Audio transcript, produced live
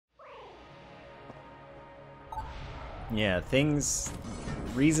Yeah,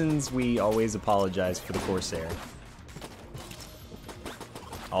 reasons we always apologize for the Corsair.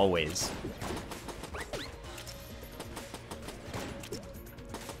 Always.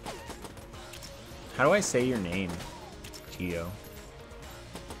 How do I say your name, Gio?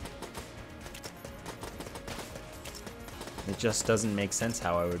 It just doesn't make sense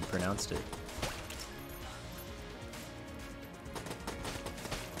how I would pronounce it.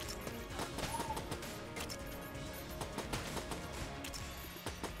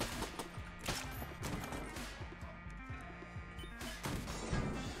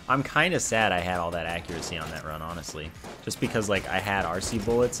 I'm kind of sad I had all that accuracy on that run, honestly. Just because, like, I had RC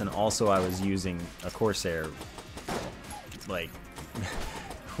bullets, and also I was using a Corsair, like,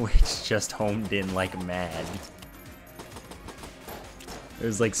 which just homed in like mad. It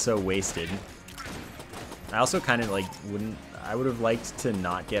was, like, so wasted. I also kind of, like, I would have liked to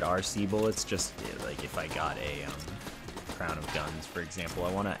not get RC bullets, just, like, if I got a Crown of Guns, for example.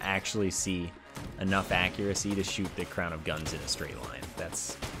 I want to actually see enough accuracy to shoot the Crown of Guns in a straight line.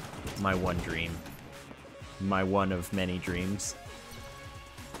 That's my one dream. My one of many dreams.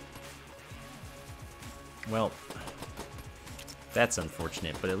 Well, that's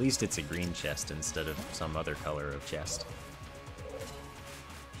unfortunate, but at least it's a green chest instead of some other color of chest.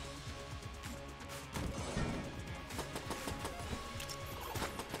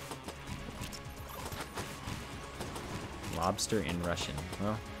 Lobster in Russian.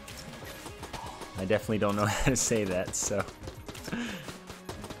 Well, I definitely don't know how to say that, so...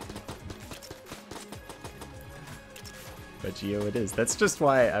 But Gio, it is. That's just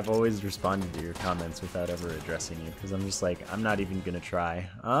why I've always responded to your comments without ever addressing you, because I'm just like, I'm not even gonna try.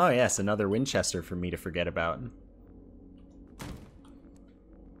 Oh yes, another Winchester for me to forget about.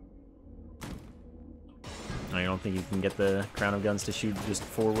 I don't think you can get the Crown of Guns to shoot just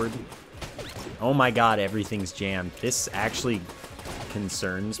forward. Oh my god, everything's jammed. This actually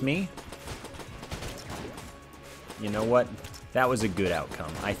concerns me. You know what? That was a good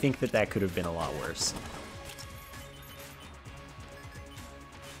outcome. I think that that could have been a lot worse.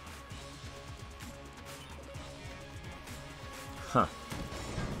 Huh.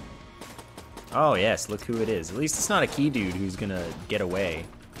 Oh yes, look who it is. At least it's not a key dude who's gonna get away.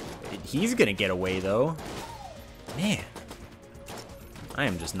 He's gonna get away though. Man. I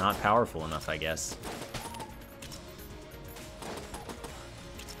am just not powerful enough, I guess.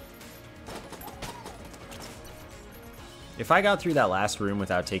 If I got through that last room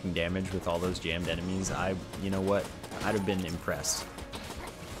without taking damage with all those jammed enemies, you know what? I'd have been impressed.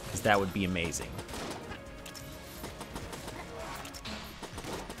 Because that would be amazing.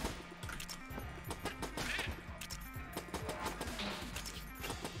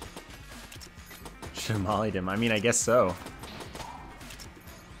 Should have mollied him. I mean, I guess so.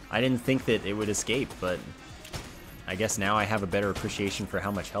 I didn't think that it would escape, but I guess now I have a better appreciation for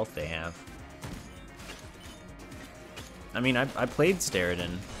how much health they have. I mean, I played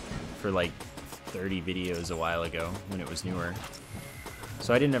Steriden for like 30 videos a while ago when it was newer.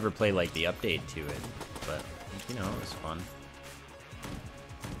 So I didn't ever play like the update to it, but you know, it was fun.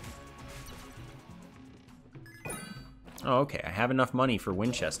 Oh, okay, I have enough money for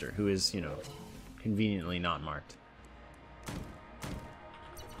Winchester, who is, you know, conveniently not marked.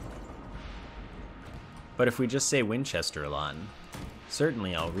 But if we just say Winchester a lot,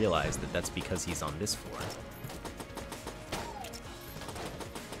 certainly I'll realize that that's because he's on this floor.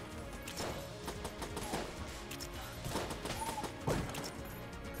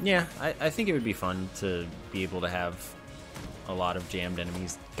 Yeah, I think it would be fun to be able to have a lot of jammed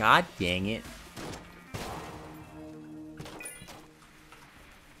enemies. God dang it.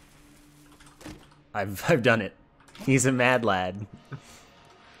 I've done it. He's a mad lad.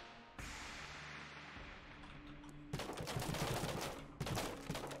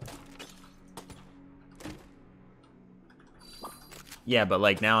 Yeah, but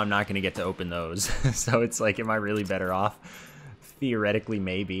like now I'm not gonna get to open those. So it's like, am I really better off? Theoretically,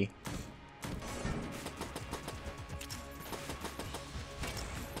 maybe.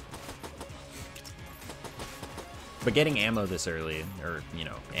 But getting ammo this early, or, you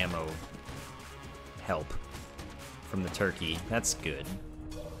know, ammo help from the turkey, that's good.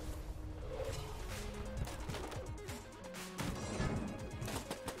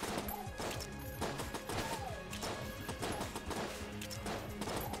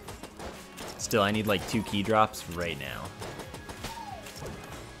 Still, I need like 2 key drops right now.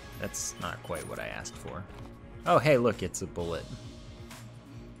 That's not quite what I asked for. Oh, hey, look, it's a bullet.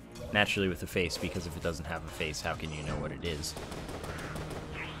 Naturally with a face, because if it doesn't have a face, how can you know what it is?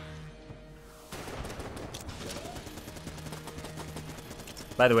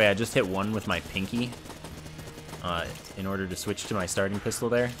 By the way, I just hit 1 with my pinky. in order to switch to my starting pistol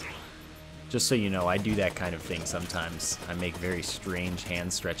there. Just so you know, I do that kind of thing sometimes. I make very strange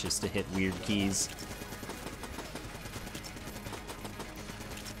hand stretches to hit weird keys.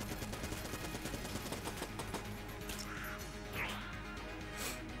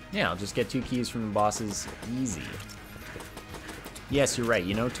 Yeah, I'll just get 2 keys from the bosses easy. Yes, you're right.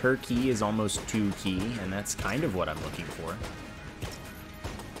 You know, Turkey is almost 2 key, and that's kind of what I'm looking for.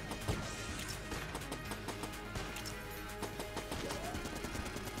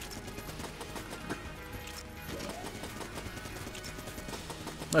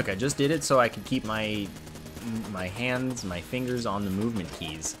 Look, I just did it so I could keep my hands, my fingers on the movement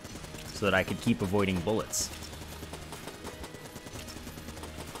keys, so that I could keep avoiding bullets.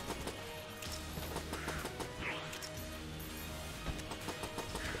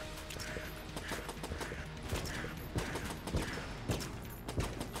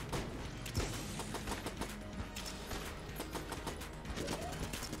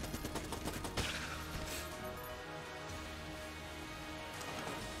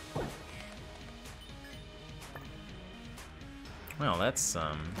 Well, that's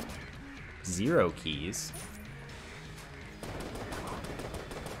 0 keys.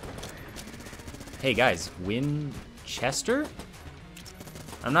 Hey guys, Winchester?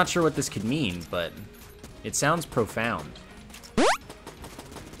 I'm not sure what this could mean, but it sounds profound.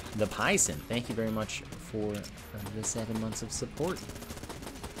 The Pyson, thank you very much for the 7 months of support.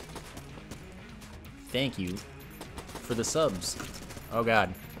 Thank you for the subs. Oh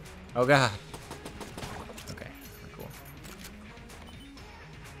god. Oh god.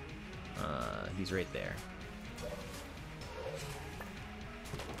 He's right there.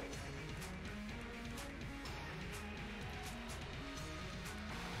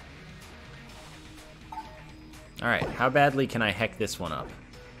 Alright, how badly can I heck this one up?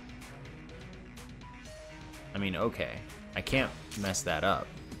 I mean, okay. I can't mess that up.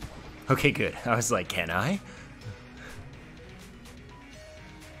 Okay, good. I was like, can I?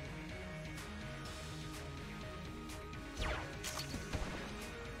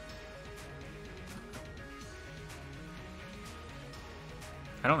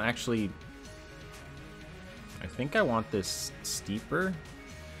 I don't actually... I think I want this steeper.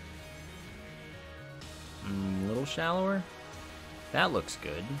 A little shallower. That looks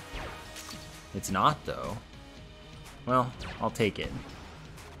good. It's not, though. Well, I'll take it.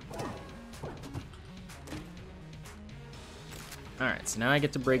 Alright, so now I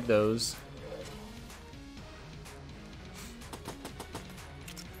get to break those.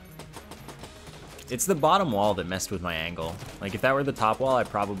 It's the bottom wall that messed with my angle. Like, if that were the top wall, I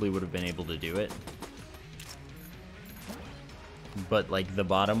probably would have been able to do it. But, like, the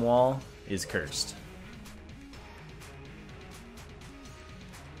bottom wall is cursed.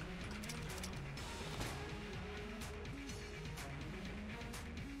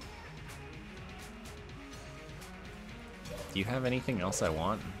 Do you have anything else I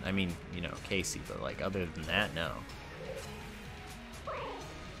want? I mean, you know, Casey, but, like, other than that, no.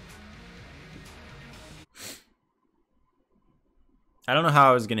 I don't know how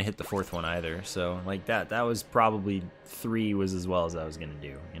I was gonna hit the 4th one either, so like that was probably 3 was as well as I was gonna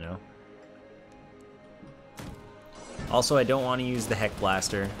do, you know? Also, I don't want to use the Heck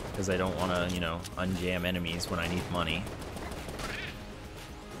Blaster, because I don't want to, you know, unjam enemies when I need money.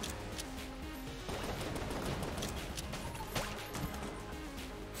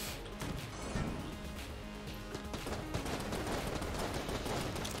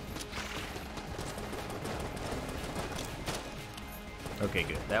 Okay,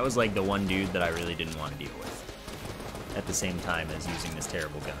 good. That was like the one dude that I really didn't want to deal with. At the same time as using this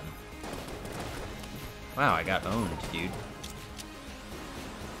terrible gun. Wow, I got owned, dude.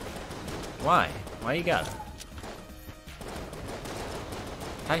 Why? Why you got him?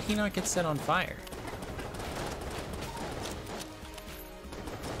 How did he not get set on fire?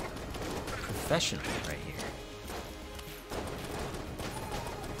 Professional right here.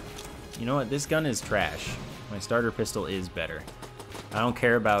 You know what? This gun is trash. My starter pistol is better. I don't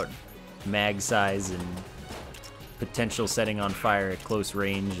care about mag size and potential setting on fire at close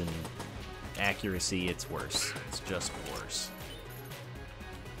range and accuracy. It's worse. It's just worse.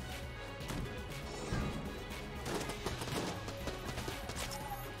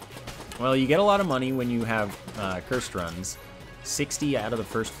 Well, you get a lot of money when you have cursed runs. 60 out of the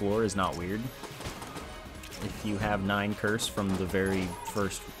first floor is not weird. If you have 9 curse from the very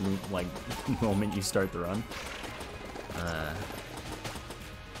first like moment you start the run.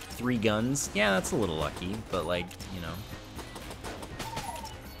 3 guns, yeah, that's a little lucky, but like, you know.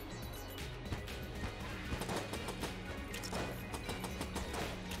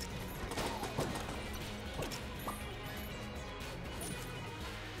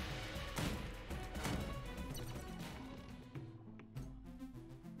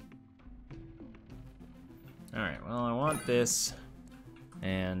 Well, I want this.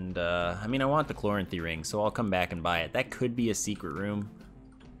 And, I mean, I want the Chloranthy ring, so I'll come back and buy it. That could be a secret room.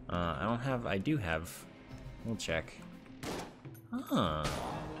 I do have, we'll check. Huh.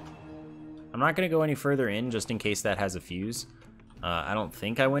 I'm not gonna go any further in just in case that has a fuse. I don't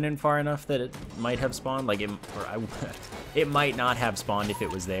think I went in far enough that it might have spawned. Like, it might not have spawned if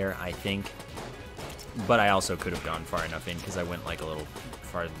it was there, I think. But I also could have gone far enough in because I went like a little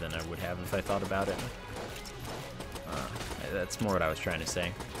farther than I would have if I thought about it. That's more what I was trying to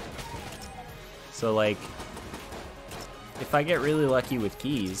say. So, like, if I get really lucky with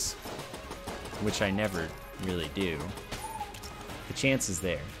keys, which I never really do, the chance is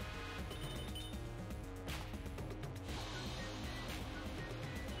there.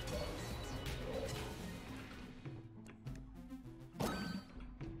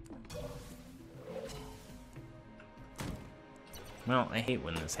 Well, I hate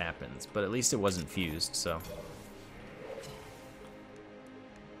when this happens, but at least it wasn't fused, so...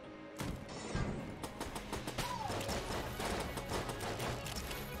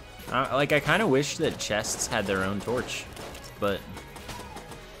 like, I kind of wish that chests had their own torch, but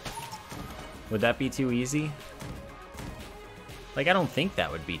would that be too easy? Like, I don't think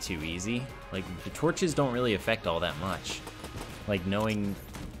that would be too easy. Like, the torches don't really affect all that much. Like, knowing...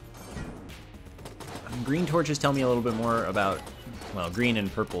 green torches tell me a little bit more about... Well, green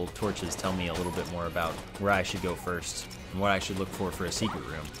and purple torches tell me a little bit more about where I should go first and what I should look for a secret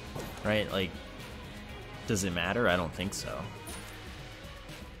room, right? Like, does it matter? I don't think so.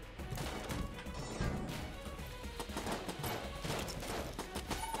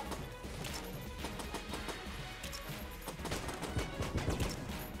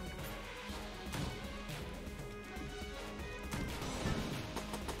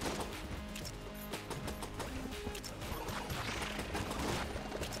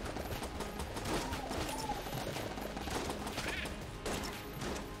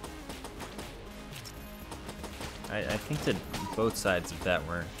 I think that both sides of that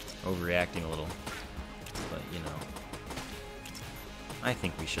were overreacting a little, but you know, I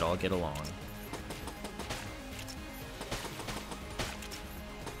think we should all get along.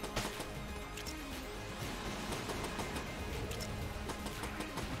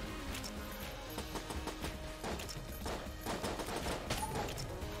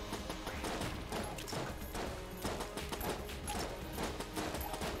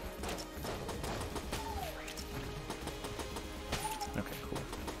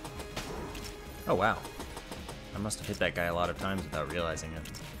 Oh wow, I must have hit that guy a lot of times without realizing it.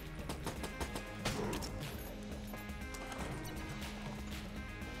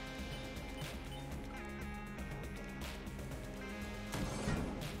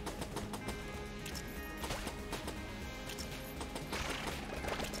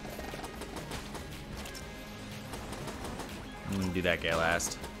 I'm gonna do that guy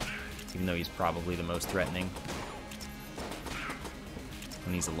last, even though he's probably the most threatening.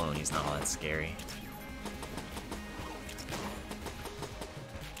 When he's alone, he's not all that scary.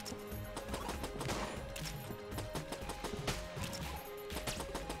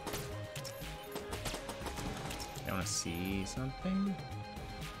 I want to see something.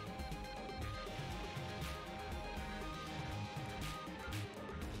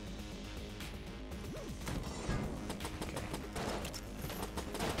 Okay.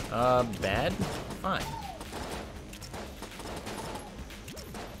 Bad? Fine.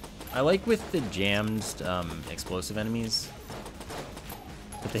 I like with the jammed explosive enemies,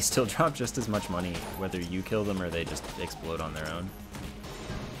 but they still drop just as much money whether you kill them or they just explode on their own.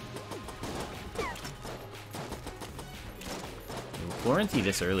 Chloranthy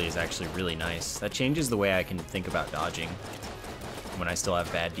this early is actually really nice. That changes the way I can think about dodging when I still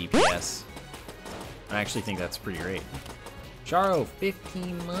have bad DPS. I actually think that's pretty great. Charo,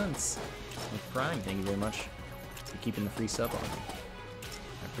 15 months with Prime. Thank you very much for keeping the free sub on me.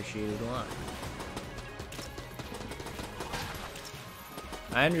 Appreciate it a lot.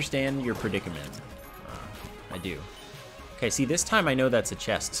 I understand your predicament. I do. Okay, see, this time I know that's a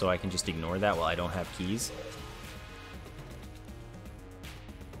chest, so I can just ignore that while I don't have keys.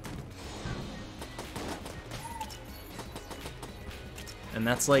 And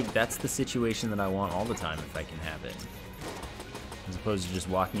that's the situation that I want all the time if I can have it. As opposed to just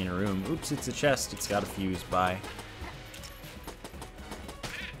walking in a room, oops, it's a chest, it's got a fuse, bye.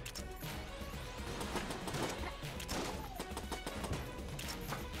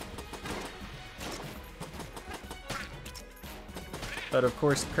 But of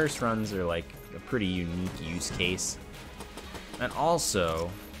course, curse runs are like a pretty unique use case. And also,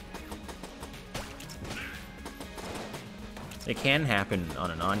 it can happen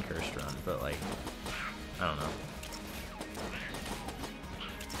on a non-cursed run, but like, I don't know.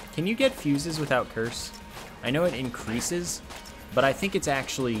 Can you get fuses without curse? I know it increases, but I think it's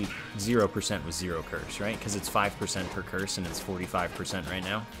actually 0% with 0 curse, right? Because it's 5% per curse and it's 45% right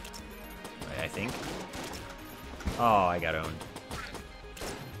now. I think. Oh, I got owned.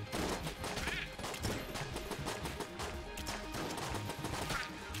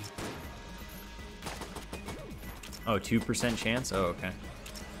 Oh, 2% chance? Oh, okay.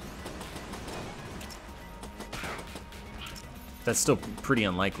 That's still pretty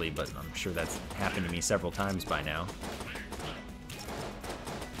unlikely, but I'm sure that's happened to me several times by now.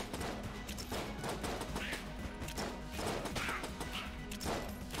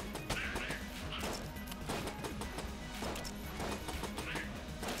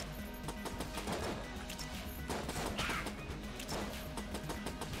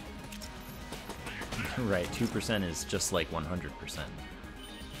 Right, 2% is just like 100%.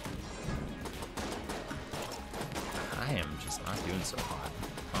 I am just not doing so hot.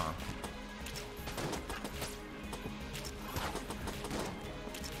 Huh.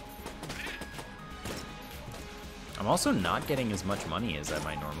 I'm also not getting as much money as I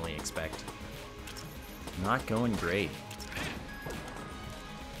might normally expect. Not going great.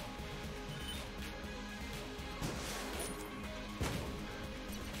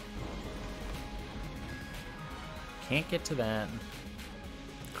 Can't get to that.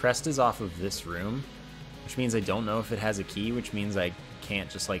 Crest is off of this room, which means I don't know if it has a key, which means I can't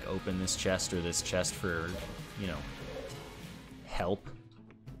just like open this chest or this chest for, you know, help.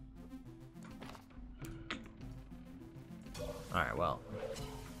 Alright, well.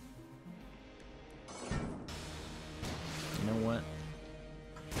 You know what?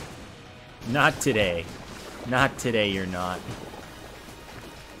 Not today. Not today, you're not.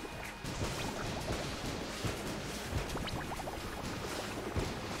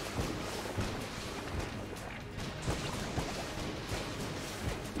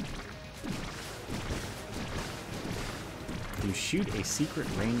 You shoot a secret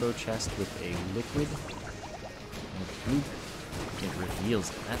rainbow chest with a liquid and goop. It reveals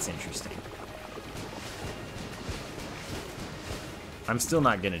it. That's interesting. I'm still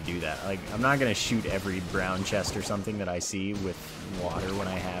not gonna do that. Like, I'm not gonna shoot every brown chest or something that I see with water when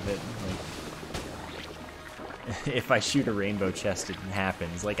I have it. Like, if I shoot a rainbow chest, it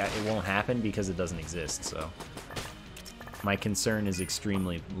happens. Like, it won't happen because it doesn't exist, so. My concern is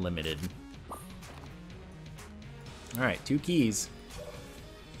extremely limited. Alright, 2 keys.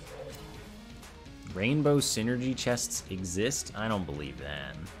 Rainbow synergy chests exist? I don't believe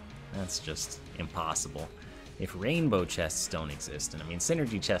that. That's just impossible. If rainbow chests don't exist, and I mean,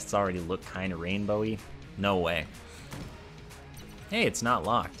 synergy chests already look kind of rainbowy, no way. Hey, it's not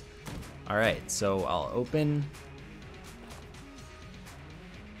locked. Alright, so I'll open...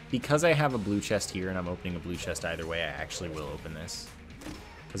 Because I have a blue chest here and I'm opening a blue chest either way, I actually will open this.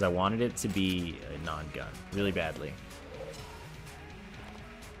 Because I wanted it to be a non-gun, really badly.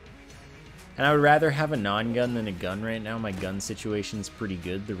 And I would rather have a non-gun than a gun right now. My gun situation's pretty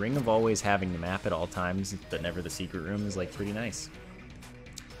good. The ring of always having the map at all times, but never the secret room, is like pretty nice.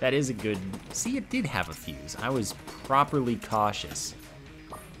 That is a good... See, it did have a fuse. I was properly cautious.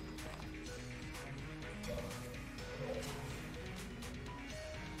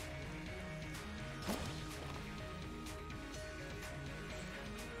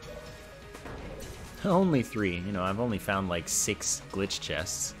 Only 3. You know, I've only found like 6 glitch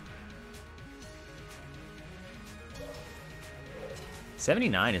chests.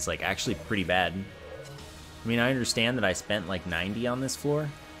 79 is like actually pretty bad. I mean, I understand that I spent like 90 on this floor,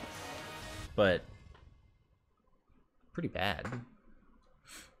 but pretty bad.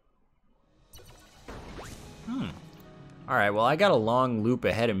 Alright, well, I got a long loop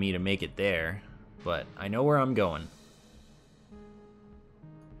ahead of me to make it there, but I know where I'm going.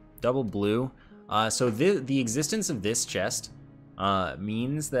 Double blue. So the existence of this chest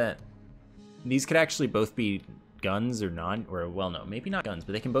means that these could actually both be guns or well, no, maybe not guns,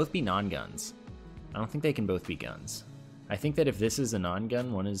 but they can both be non-guns. I don't think they can both be guns. I think that if this is a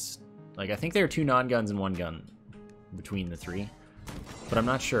non-gun, one is... Like, I think there are 2 non-guns and 1 gun between the 3, but I'm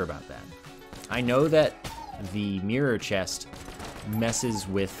not sure about that. I know that the mirror chest messes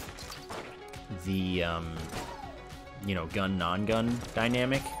with the, you know, gun, non-gun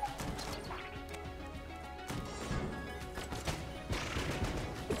dynamic.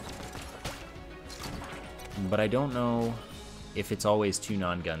 But I don't know if it's always 2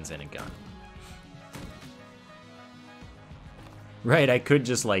 non-guns and a gun. Right, I could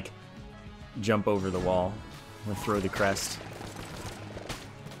just, like, jump over the wall and throw the crest.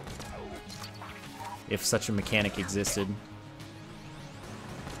 If such a mechanic existed.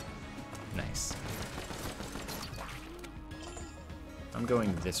 Nice. I'm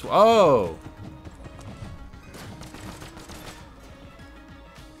going this way. Oh!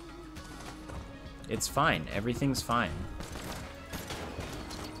 It's fine. Everything's fine.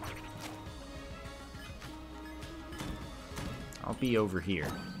 I'll be over here.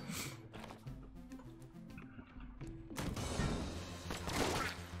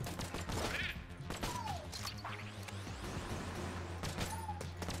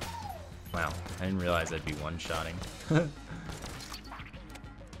 Wow, I didn't realize I'd be one-shotting.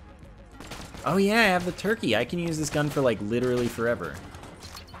 Oh yeah, I have the turkey. I can use this gun for like literally forever.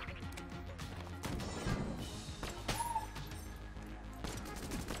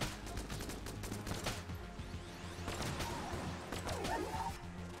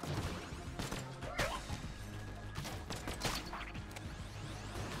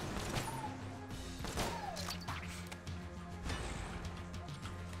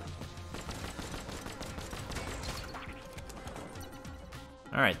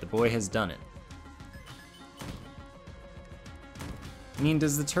 Alright, the boy has done it. I mean,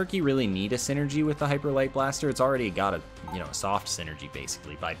 does the turkey really need a synergy with the Hyper Light Blaster? It's already got a, you know, soft synergy,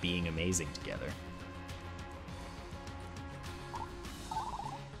 basically, by being amazing together.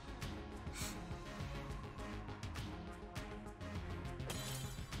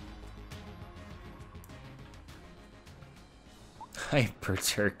 Hyper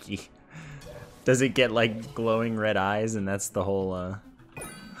Turkey. Does it get, like, glowing red eyes, and that's the whole,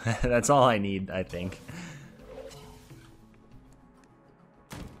 that's all I need, I think.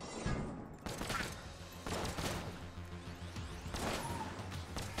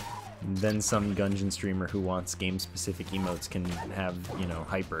 Then some Gungeon streamer who wants game-specific emotes can have, you know,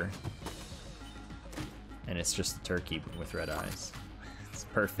 hyper. And it's just a turkey with red eyes. It's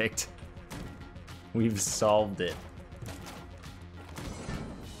perfect. We've solved it.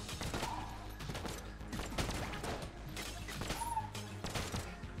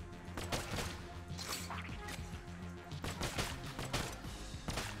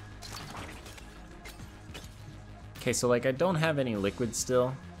 Okay, so like I don't have any liquid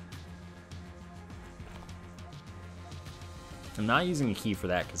still. I'm not using a key for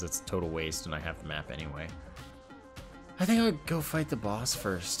that because it's a total waste and I have the map anyway. I think I'll go fight the boss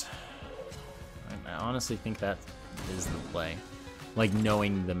first. I honestly think that is the play. Like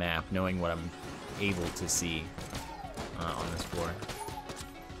knowing the map, knowing what I'm able to see on this floor.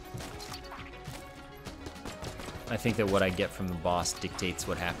 I think that what I get from the boss dictates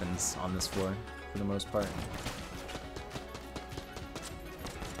what happens on this floor for the most part.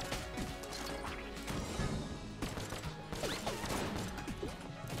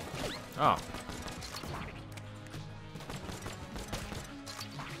 Oh.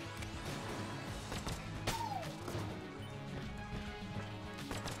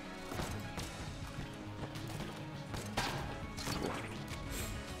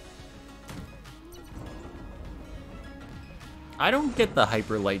 I don't get the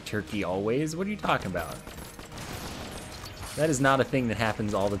hyper light turkey always. What are you talking about? That is not a thing that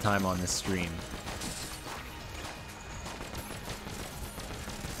happens all the time on this stream.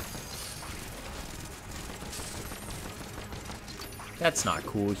 That's not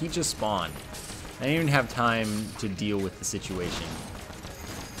cool. He just spawned. I didn't even have time to deal with the situation.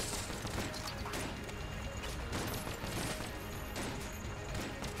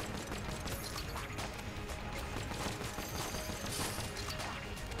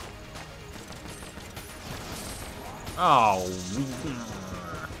 Oh.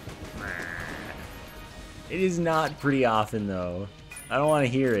 It is not pretty often, though. I don't want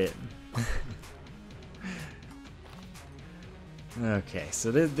to hear it. Okay,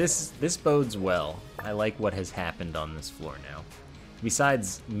 so this bodes well. I like what has happened on this floor now.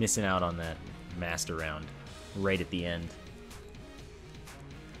 Besides missing out on that master round right at the end.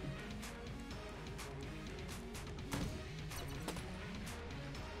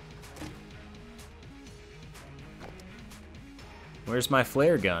 Where's my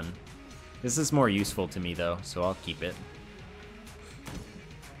flare gun? This is more useful to me though, so I'll keep it.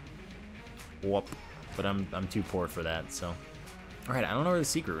 Whoop. But I'm too poor for that, so. Alright, I don't know where the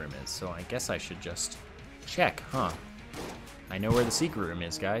secret room is, so I guess I should just check, huh? I know where the secret room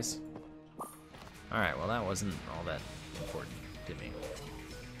is, guys. Alright, well that wasn't all that important to me.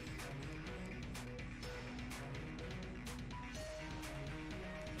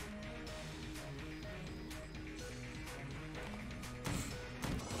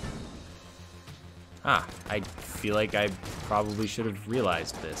 Ah, I feel like I probably should have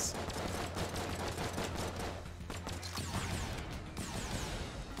realized this.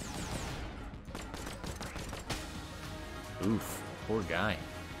 Oof, poor guy.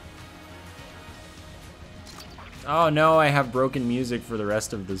 Oh no, I have broken music for the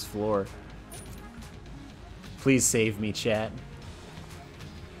rest of this floor. Please save me, chat.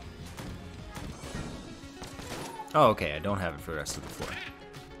 Oh, okay, I don't have it for the rest of the floor.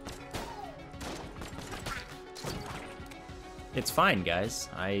 It's fine, guys.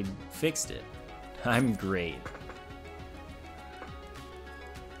 I fixed it. I'm great.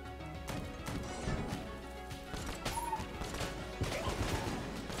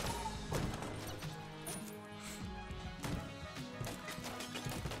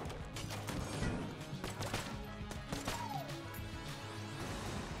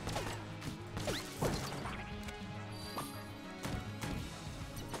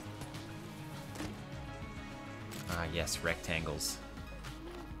 Ah, yes, rectangles.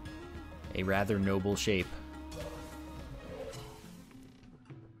 A rather noble shape.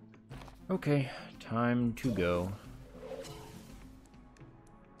 Okay, time to go.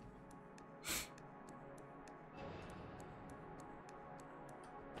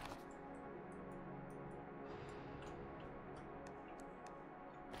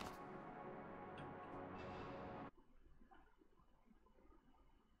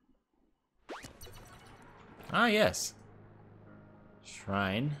 Ah, yes.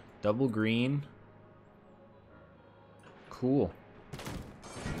 Shrine. Double green. Cool.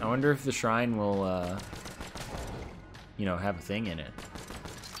 I wonder if the shrine will, you know, have a thing in it.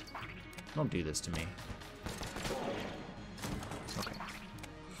 Don't do this to me. Okay.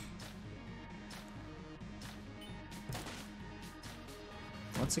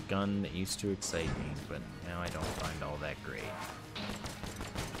 What's a gun that used to excite me, but now I don't find all that great?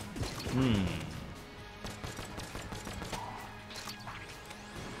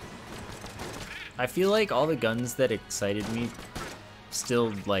 I feel like all the guns that excited me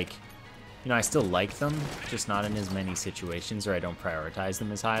still, like, you know, I still like them, just not in as many situations, or I don't prioritize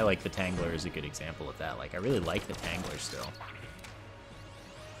them as high. Like, the Tangler is a good example of that. Like, I really like the Tangler still.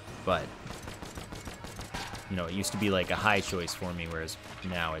 But, you know, it used to be, like, a high choice for me, whereas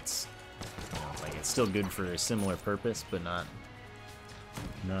now it's, you know, like, it's still good for a similar purpose, but not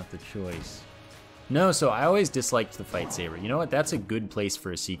the choice. No, so I always disliked the fight saber. You know what? That's a good place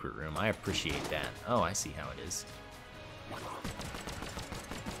for a secret room. I appreciate that. Oh, I see how it is.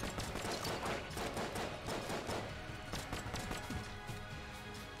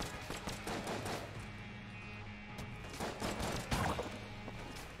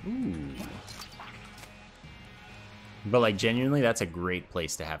 Ooh. But like genuinely, that's a great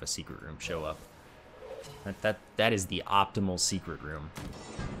place to have a secret room show up. That is the optimal secret room.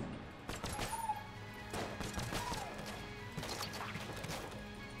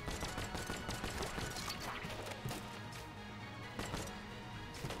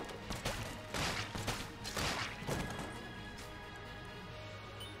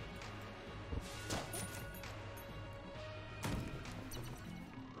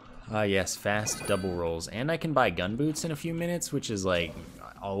 Yes, fast double rolls. And I can buy gun boots in a few minutes, which is like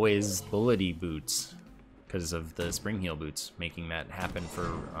always bullety boots because of the spring heel boots, making that happen for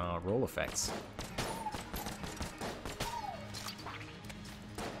roll effects.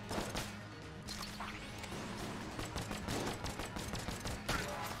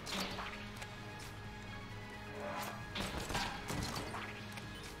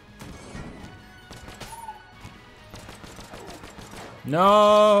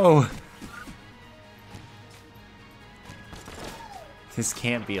 No! This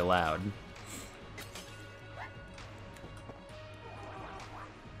can't be allowed.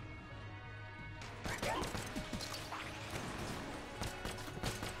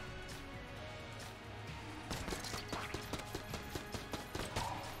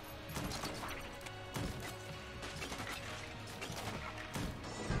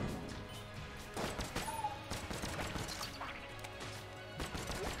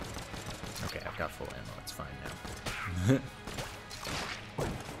 Okay, I've got full ammo. It's fine now.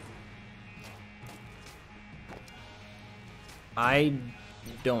 I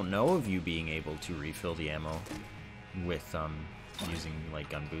don't know of you being able to refill the ammo with using like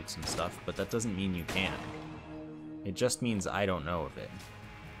gun boots and stuff, but that doesn't mean you can. It just means I don't know of it.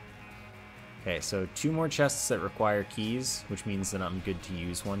 Okay, so 2 more chests that require keys, which means that I'm good to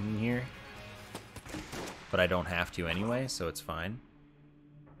use one in here. But I don't have to anyway, so it's fine.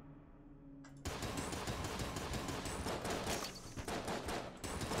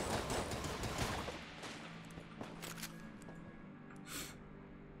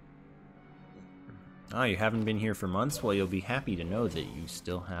 Oh, you haven't been here for months? Well, you'll be happy to know that you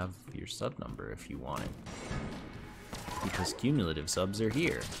still have your sub number if you want it. Because cumulative subs are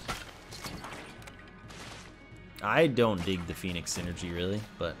here. I don't dig the Phoenix synergy, really,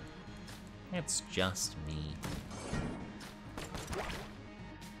 but it's just me.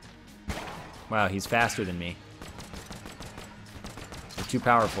 Wow, he's faster than me. They're too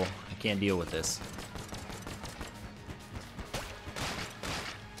powerful. I can't deal with this.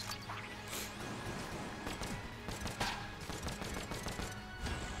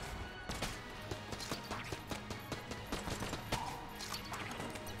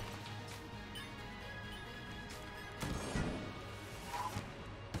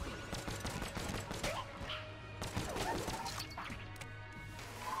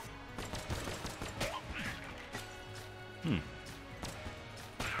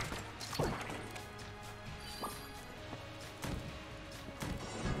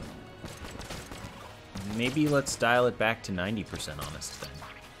 Maybe let's dial it back to 90% honest then.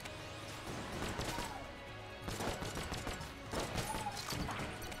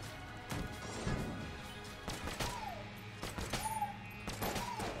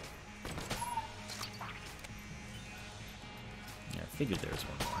 Yeah, I figured there was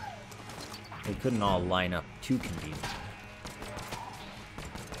one more. They couldn't all line up too conveniently.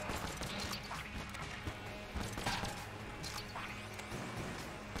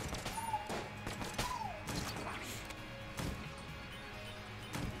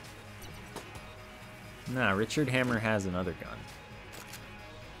 Nah, Richard Hammer has another gun.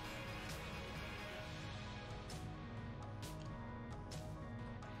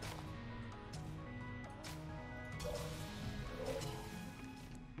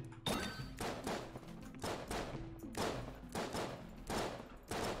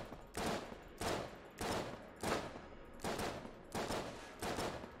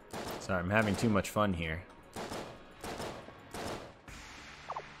 Sorry, I'm having too much fun here.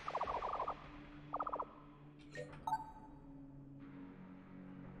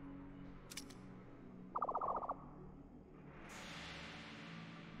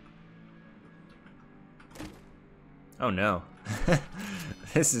 Oh no.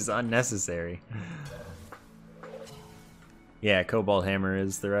 This is unnecessary. Yeah, Cobalt Hammer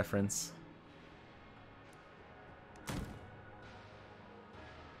is the reference.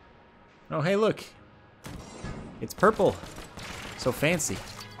 Oh, hey, look. It's purple. So fancy.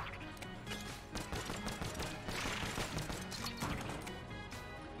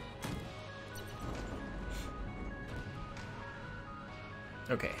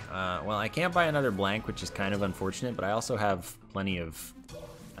 Okay, well, I can't buy another blank, which is kind of unfortunate, but I also have plenty of...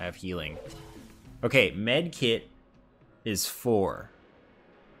 I have healing. Okay, med kit is 4.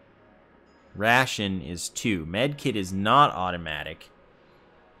 Ration is 2. Med kit is not automatic.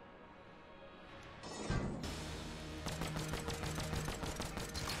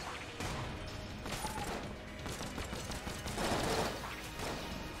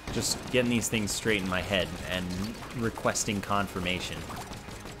 Just getting these things straight in my head and requesting confirmation.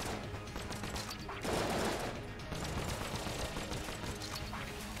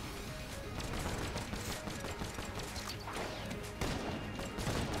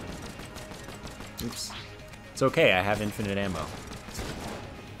 Oops. It's okay, I have infinite ammo.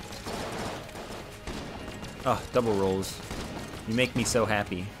 Oh, double rolls. You make me so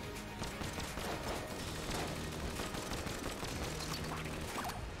happy.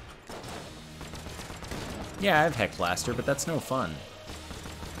 Yeah, I have Heck Blaster, but that's no fun.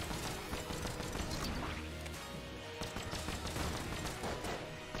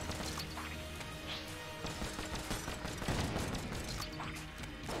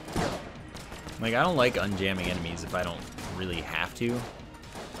 Like, I don't like unjamming enemies if I don't really have to.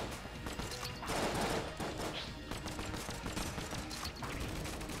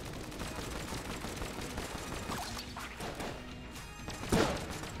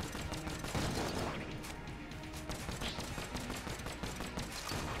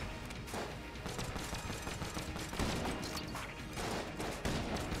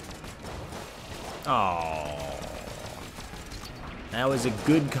 Oh, that was a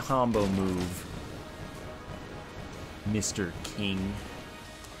good combo move, Mr. King.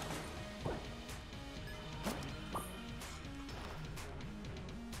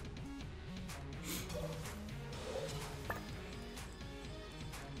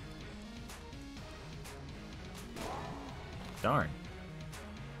 Darn.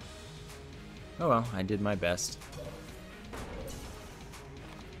 Oh well, I did my best.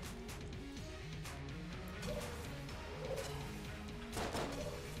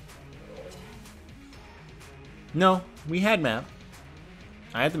 No, we had map.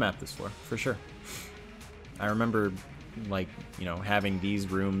 I had the map this floor, for sure. I remember, like, you know, having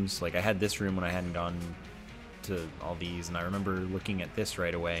these rooms. Like, I had this room when I hadn't gone to all these, and I remember looking at this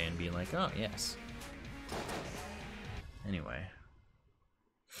right away and being like, oh, yes. Anyway.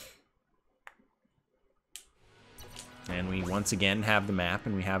 And we once again have the map,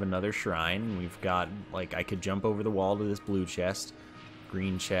 and we have another shrine. We've got, like, I could jump over the wall to this blue chest,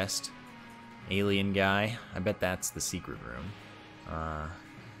 green chest, alien guy. I bet that's the secret room.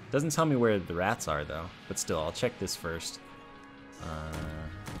 Doesn't tell me where the rats are, though. But still, I'll check this first.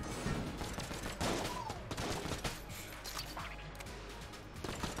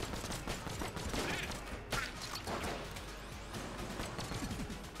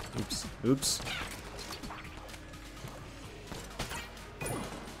 Oops. Oops.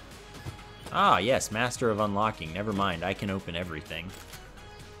 Ah, yes, Master of Unlocking. Never mind, I can open everything.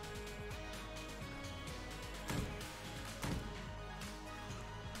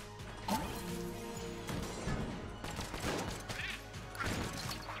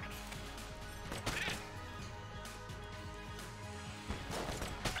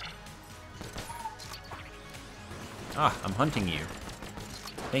 Ah, I'm hunting you.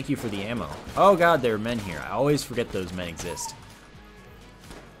 Thank you for the ammo. Oh god, there are men here. I always forget those men exist.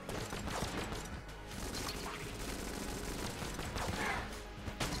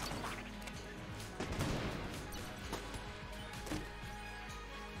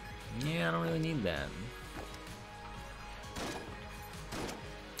 Yeah, I don't really need that.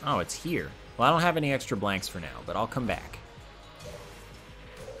 Oh, it's here. Well, I don't have any extra blanks for now, but I'll come back.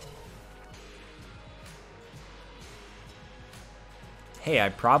 Hey, I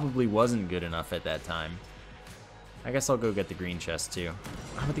probably wasn't good enough at that time. I guess I'll go get the green chest too.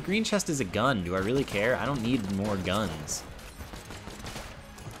 Oh, but the green chest is a gun. Do I really care? I don't need more guns.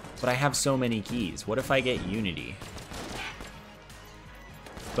 But I have so many keys. What if I get Unity?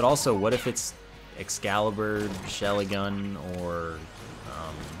 But also, what if it's Excalibur, Shelligun, or...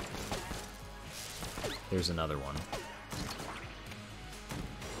 there's another one.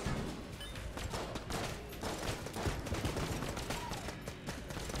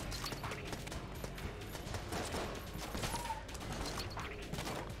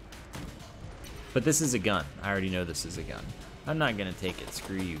 But this is a gun. I already know this is a gun. I'm not gonna take it.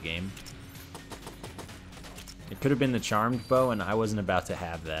 Screw you, game. It could have been the charmed bow, and I wasn't about to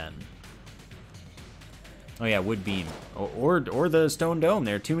have that. Oh yeah, wood beam. Or the stone dome.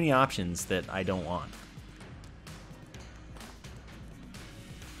 There are too many options that I don't want.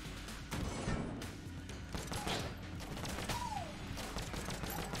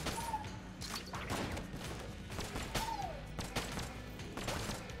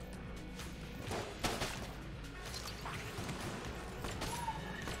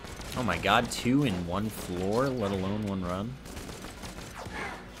 Oh my god, 2 in 1 floor, let alone 1 run.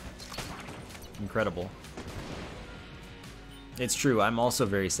 Incredible. It's true, I'm also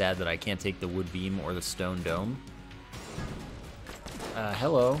very sad that I can't take the wood beam or the stone dome.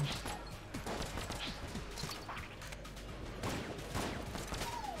 Hello.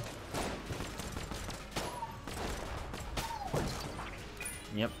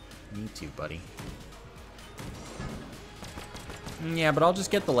 Yep, me too, buddy. Yeah, but I'll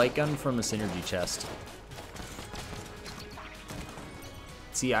just get the light gun from the synergy chest.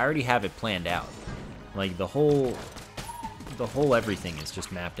 See, I already have it planned out. Like, the whole everything is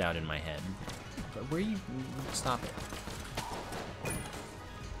just mapped out in my head. But where you... Stop it.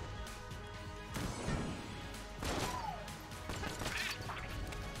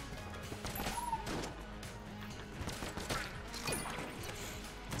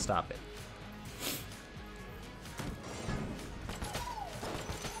 Stop it.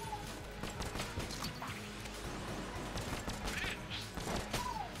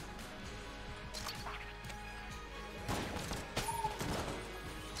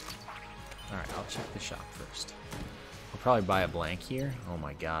 Alright, I'll check the shop first. I'll probably buy a blank here. Oh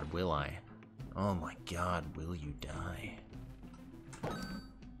my god, will I? Oh my god, will you die?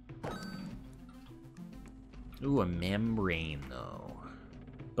 Ooh, a membrane though.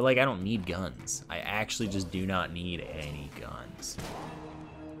 But like, I don't need guns. I actually just do not need any guns.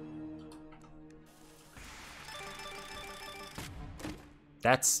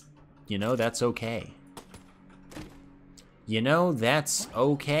 That's, you know, that's okay. You know, that's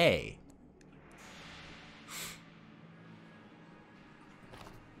okay.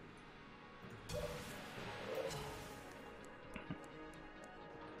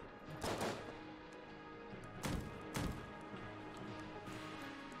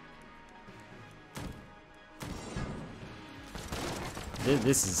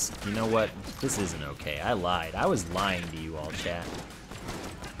 This is, you know what? This isn't okay. I lied. I was lying to you all, chat.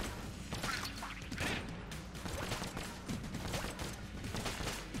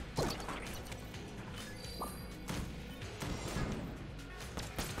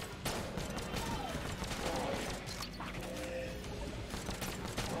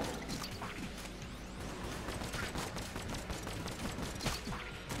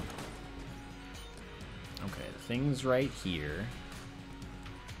 thing's right here.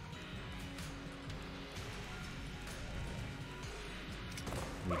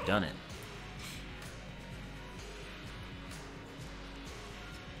 We've done it.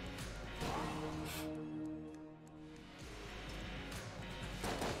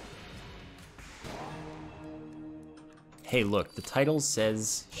 Hey, look, the title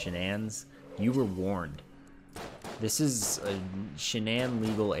says Shenan's. You were warned. This is a Shenan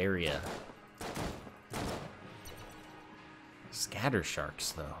legal area. Scatter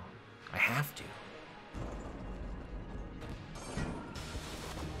sharks, though. I have to.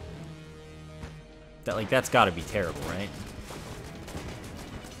 That's gotta be terrible, right?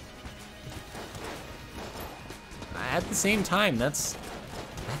 At the same time, that's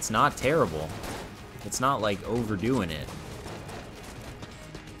not terrible. It's not like overdoing it.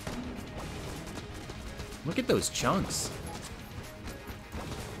 Look at those chunks.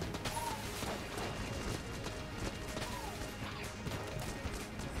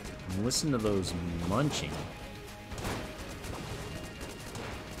 And listen to those munching.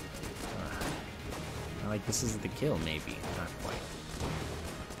 Like, this is the kill, maybe. Not quite.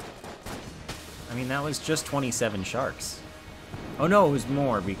 I mean, that was just 27 sharks. Oh no, it was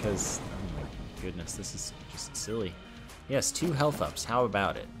more because... Oh my goodness, this is just silly. Yes, 2 health ups. How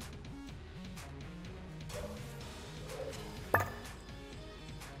about it?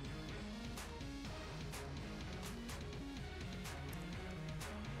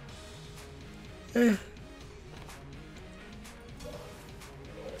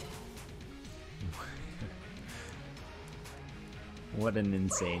 What an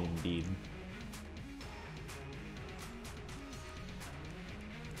insane indeed.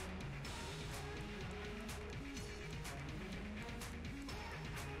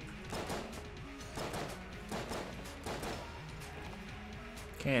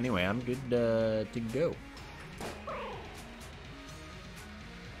 Okay, anyway, I'm good to go.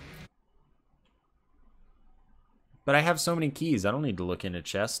 But I have so many keys, I don't need to look into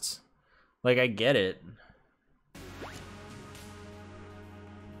chests. Like, I get it.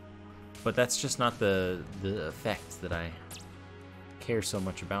 But that's just not the effect that I care so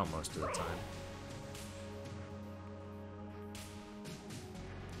much about most of the time.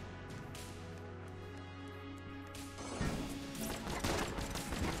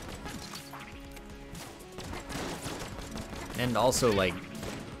 And also, like,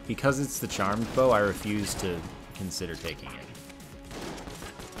 because it's the charmed bow, I refuse to consider taking it.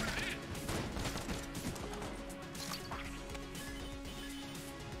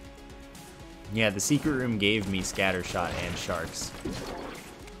 Yeah, the secret room gave me scattershot and sharks.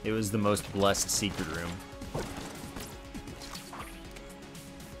 It was the most blessed secret room.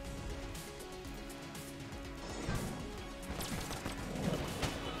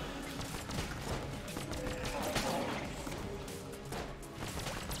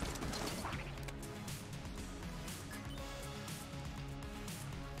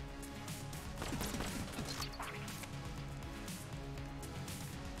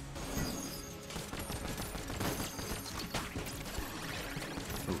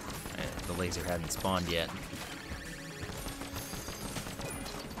 Laser hadn't spawned yet.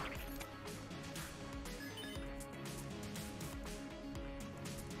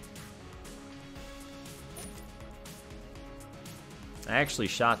 I actually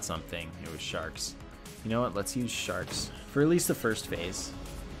shot something. It was sharks. You know what? Let's use sharks for at least the first phase.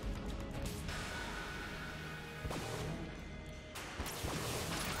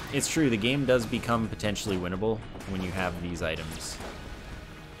 It's true, the game does become potentially winnable when you have these items.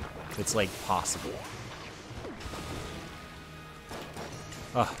 It's like possible.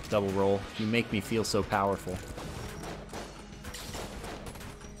 Ah, double roll. You make me feel so powerful.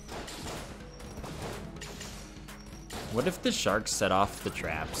 What if the sharks set off the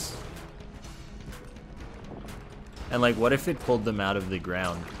traps? And like, what if it pulled them out of the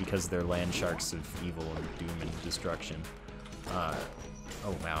ground because they're land sharks of evil and doom and destruction? Oh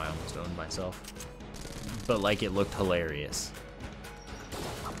wow, I almost owned myself. But like, it looked hilarious.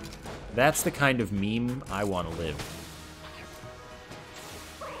 That's the kind of meme I want to live.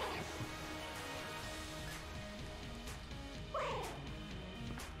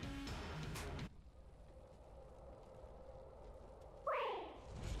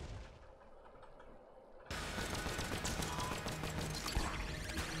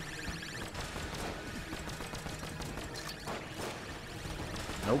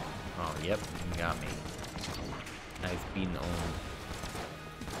 Nope. Oh, yep, you got me. I've been owned.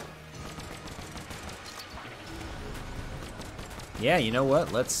 Yeah, you know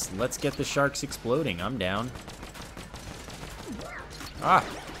what? Let's get the sharks exploding. I'm down. Ah!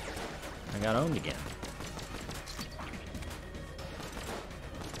 I got owned again.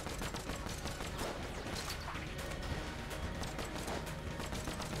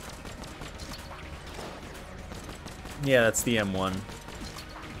 Yeah, that's the M1.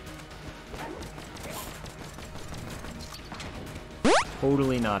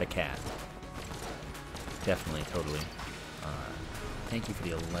 Totally not a cat. Definitely, totally. Thank you for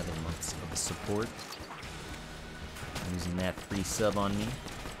the 11 months of support. Using that free sub on me.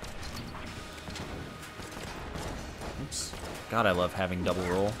 Oops. God, I love having double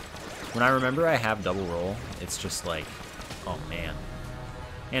roll. When I remember I have double roll, it's just like, oh man.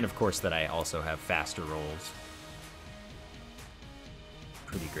 And of course that I also have faster rolls.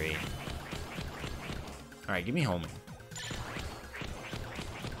 Pretty great. Alright, give me homing.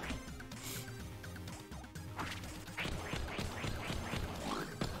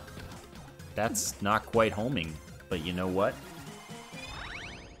 That's not quite homing, but you know what?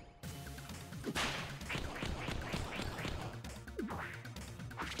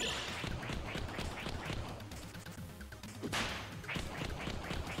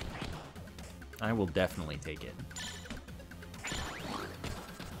 I will definitely take it.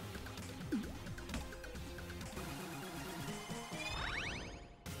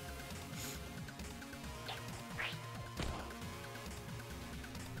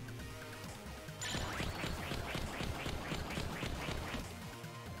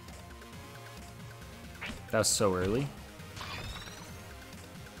 That was so early.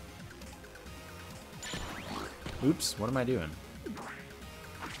 Oops, what am I doing?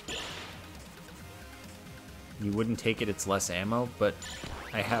 You wouldn't take it, it's less ammo, but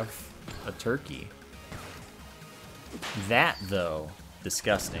I have a turkey. That, though,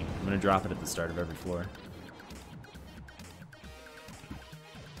 disgusting. I'm gonna drop it at the start of every floor.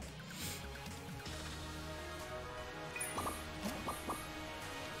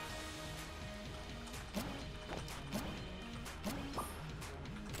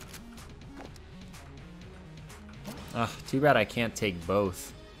 Ugh, too bad I can't take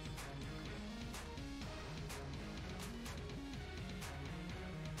both.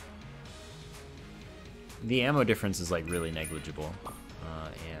 The ammo difference is like really negligible.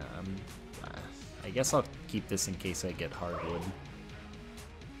 Yeah, I guess I'll keep this in case I get hardwood.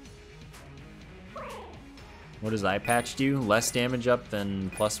 What does eye patch do? Less damage up than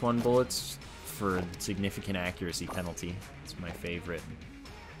 +1 bullets for significant accuracy penalty. It's my favorite.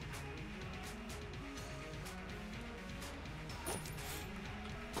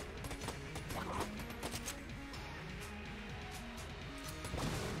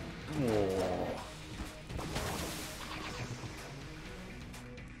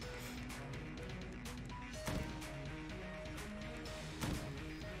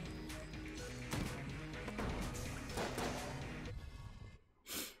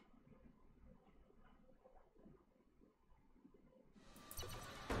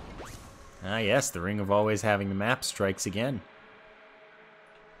 Ah yes, the ring of always having the map strikes again.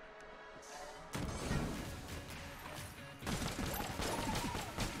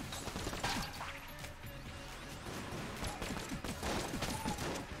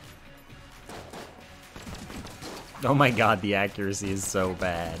 Oh my god, the accuracy is so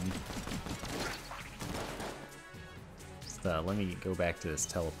bad. Just, let me go back to this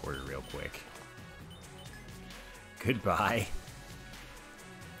teleporter real quick. Goodbye.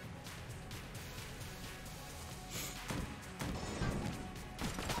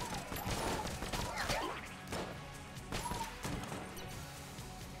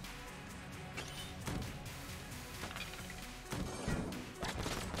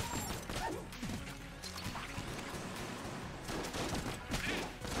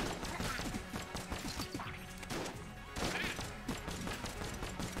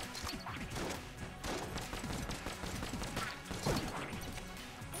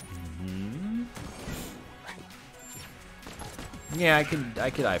 Yeah, I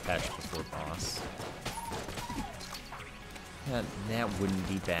could eye patch before boss. That wouldn't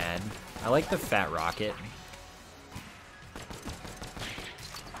be bad. I like the fat rocket.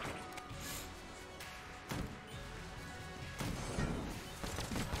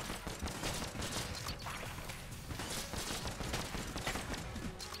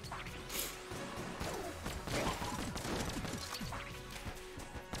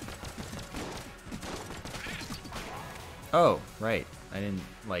 Oh, right. I didn't,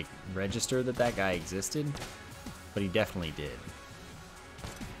 like, register that that guy existed, but he definitely did.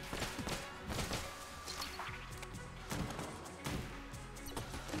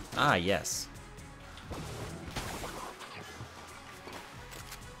 Ah, yes.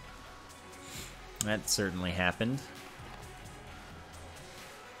 That certainly happened.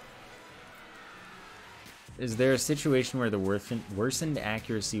 Is there a situation where the worsened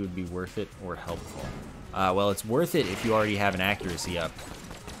accuracy would be worth it or helpful? Well, it's worth it if you already have an accuracy up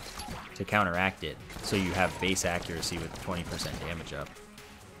to counteract it, so you have base accuracy with 20% damage up.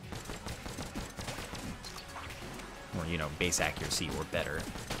 Or, you know, base accuracy or better.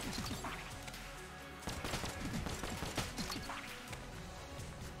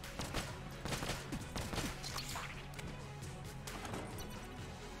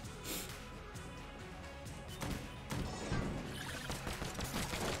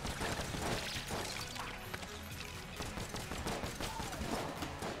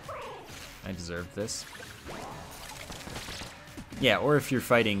 I deserve this. Yeah, or if you're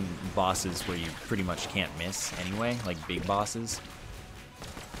fighting bosses where you pretty much can't miss anyway, like big bosses.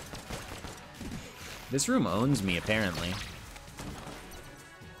 This room owns me, apparently.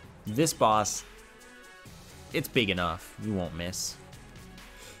 This boss, it's big enough. You won't miss.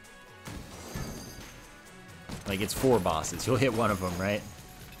 Like, it's 4 bosses. You'll hit one of them, right?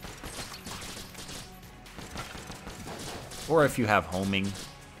 Or if you have homing.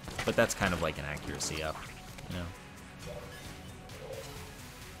 But that's kind of like an accuracy up, you know?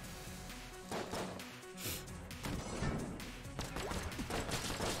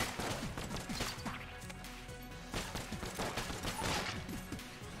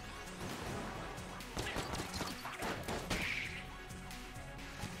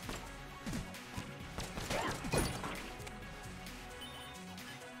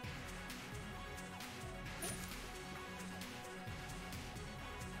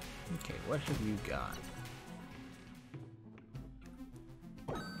 Okay, what have you got?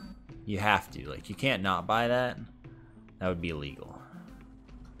 You have to, like, you can't not buy that. That would be illegal.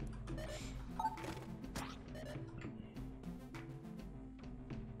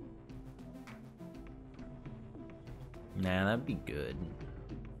 Nah, that'd be good.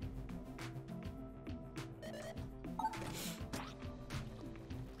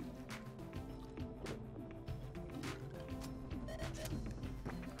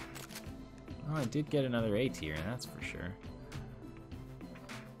 Oh, I did get another A tier, that's for sure.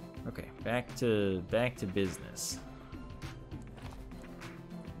 Okay, back to business.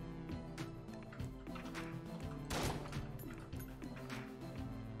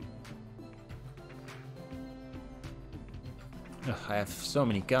 Ugh, I have so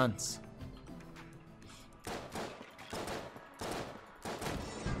many guns.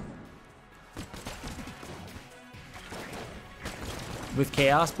 With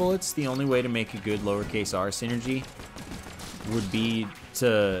Chaos Bullets, the only way to make a good lowercase r synergy would be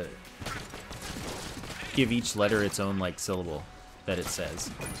to give each letter its own, like, syllable that it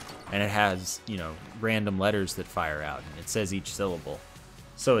says. And it has, you know, random letters that fire out, and it says each syllable.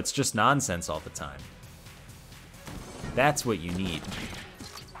 So it's just nonsense all the time. That's what you need.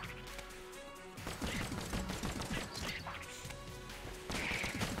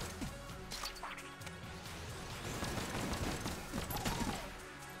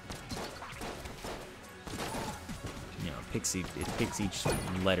 It picks each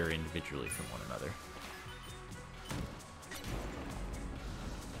letter individually from one another.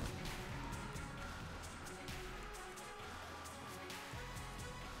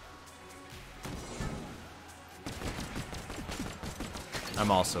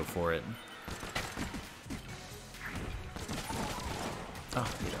 I'm also for it.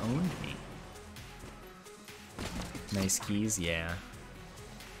 Oh, it owned me. Nice keys, yeah.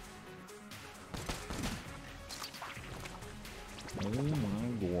 Oh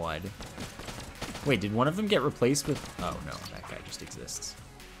my god. Wait, did one of them get replaced with... Oh no, that guy just exists.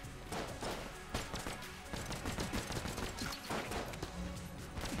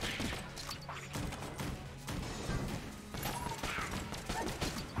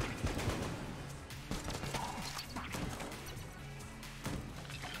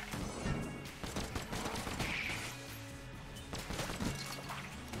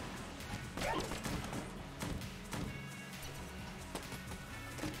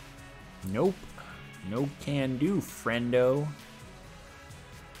 Nope. No can do, friendo.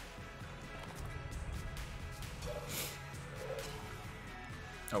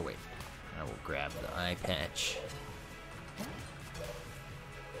 Oh wait. I will grab the eye patch.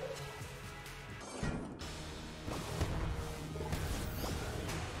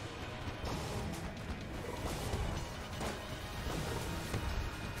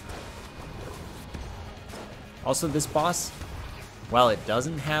 Also, this boss, while it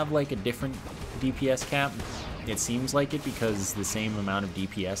doesn't have like a different DPS cap, it seems like it because the same amount of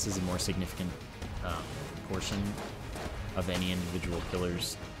DPS is a more significant portion of any individual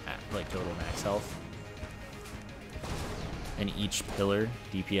pillar's like total max health. And each pillar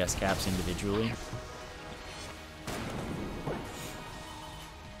DPS caps individually.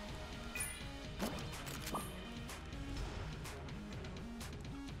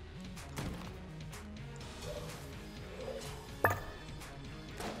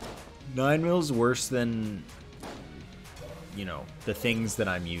 9 mil's worse than, you know, the things that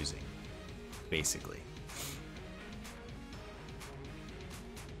I'm using, basically.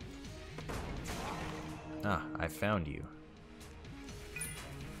 Ah, I found you.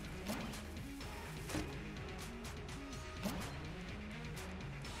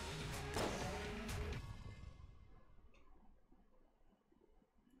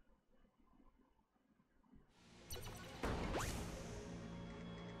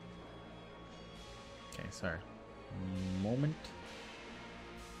 Okay, sorry. Moment.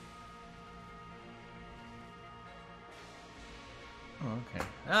 Oh, okay.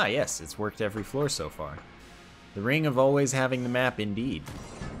 Ah, yes, it's worked every floor so far. The ring of always having the map, indeed.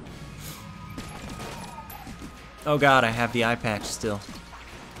 Oh god, I have the eye patch still.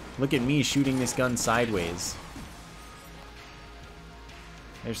 Look at me shooting this gun sideways.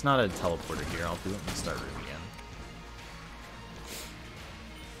 There's not a teleporter here. I'll do it in the start room again.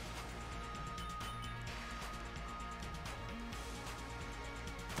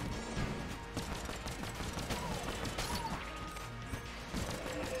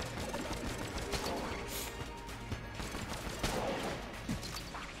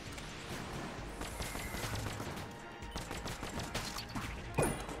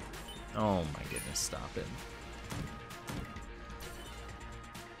 Oh my goodness, stop it.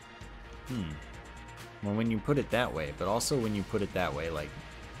 Well, when you put it that way, but also when you put it that way, like,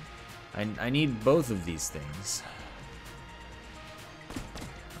 I need both of these things.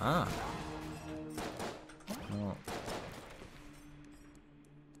 Ah. Well.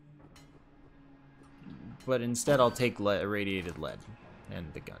 But instead I'll take irradiated lead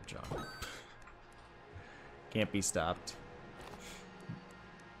and the Gungeon. Can't be stopped.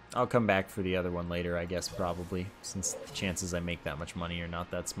 I'll come back for the other one later, I guess, probably, since the chances I make that much money are not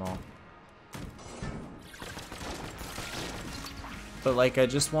that small. But, like, I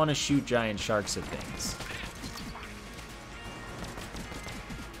just want to shoot giant sharks at things.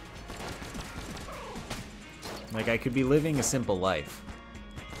 Like, I could be living a simple life.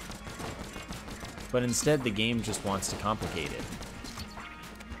 But instead, the game just wants to complicate it.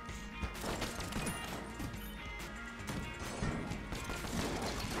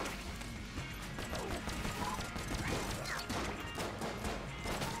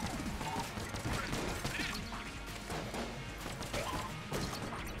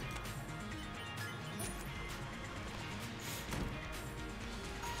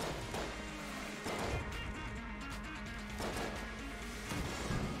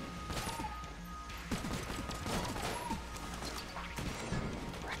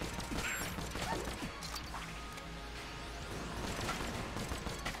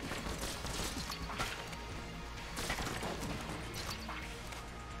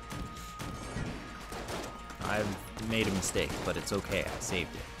 I've made a mistake, but it's okay. I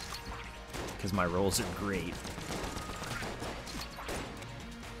saved it. Because my rolls are great.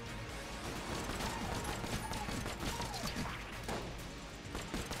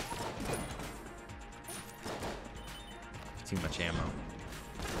 Too much ammo.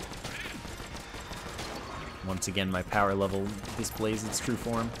 Once again, my power level displays its true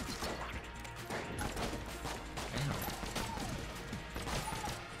form. Ow.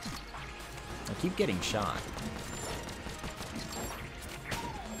 I keep getting shot.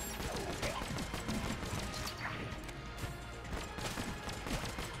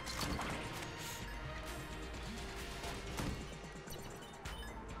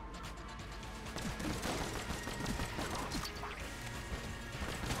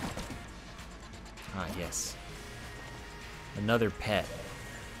 Ah, yes. Another pet.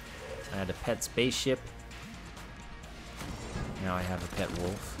 I had a pet spaceship. Now I have a pet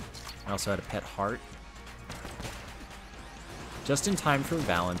wolf. I also had a pet heart. Just in time for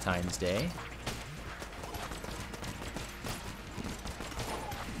Valentine's Day.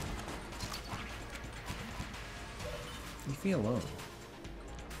 Leave me alone.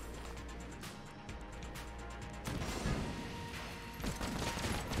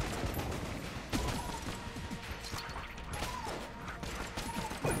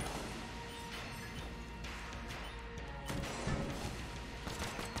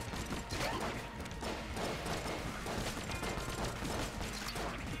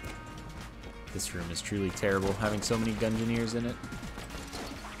 This room is truly terrible, having so many Gungeoneers in it.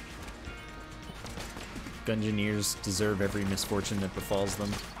 Gungeoneers deserve every misfortune that befalls them.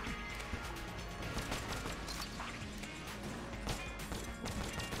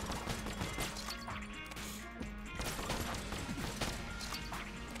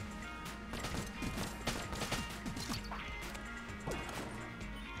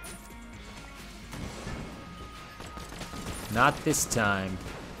 Not this time.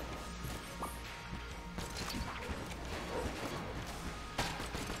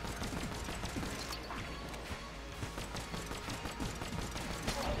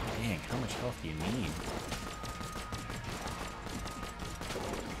 health do you need?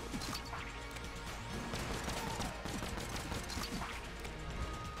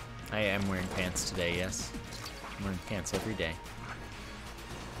 I am wearing pants today, yes. I'm wearing pants every day.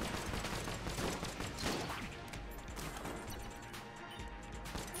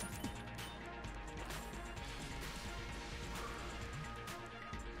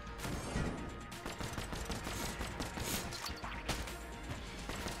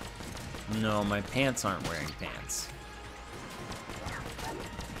 No, my pants aren't wearing pants.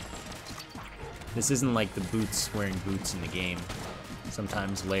 This isn't like the boots wearing boots in the game.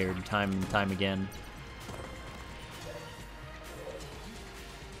 Sometimes layered time and time again.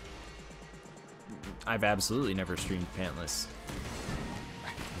 I've absolutely never streamed pantless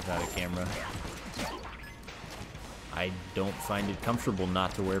without a camera. I don't find it comfortable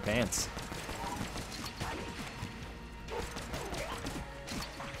not to wear pants.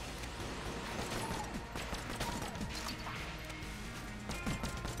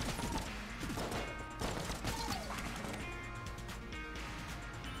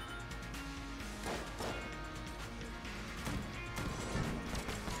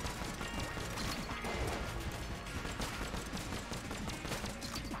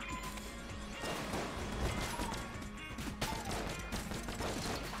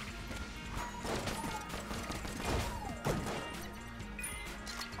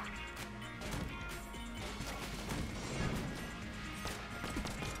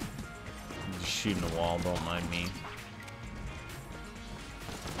 Shooting a wall, don't mind me.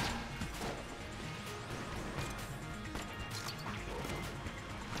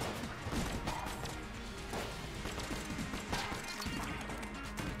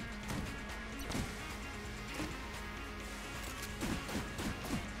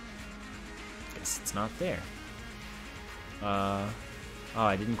 Guess it's not there. Oh,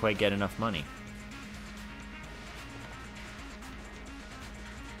 I didn't quite get enough money.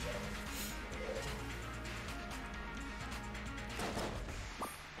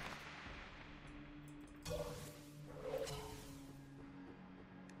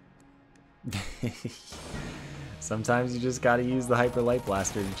 Sometimes you just gotta use the Hyper Light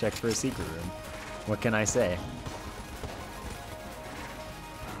Blaster to check for a secret room. What can I say?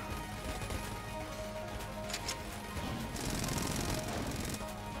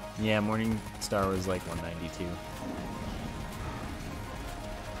 Yeah, Morning Star was like 192.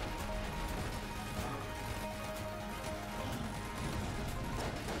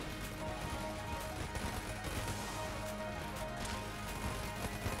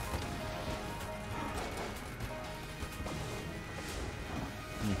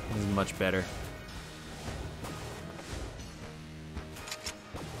 This is much better.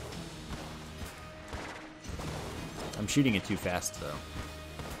 I'm shooting it too fast, though.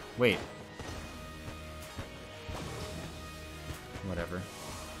 Wait. Whatever.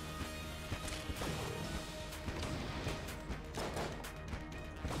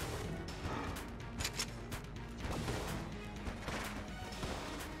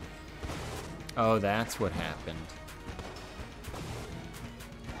 Oh, that's what happened.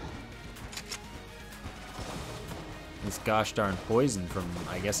 This gosh darn poison from,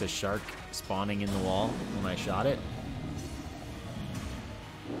 I guess, a shark spawning in the wall when I shot it.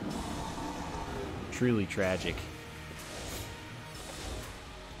 Truly tragic.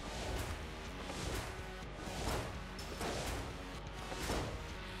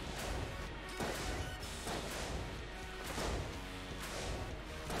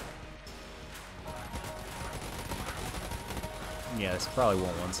 Yeah, this probably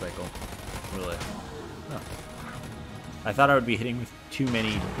won't one cycle. Really. Oh. I thought I would be hitting with too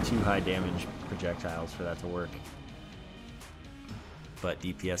high damage projectiles for that to work. But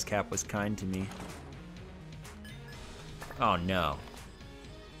DPS cap was kind to me. Oh no.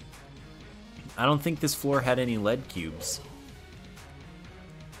 I don't think this floor had any lead cubes.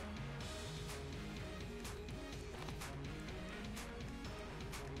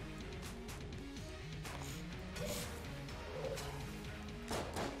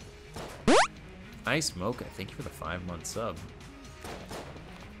 Ice Mocha, thank you for the 5-month sub.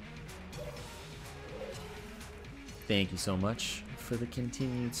 Thank you so much for the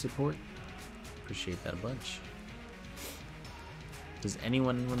continued support. Appreciate that a bunch. Does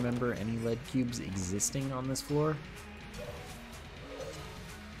anyone remember any lead cubes existing on this floor?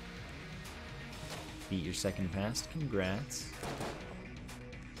 Beat your second pass, congrats.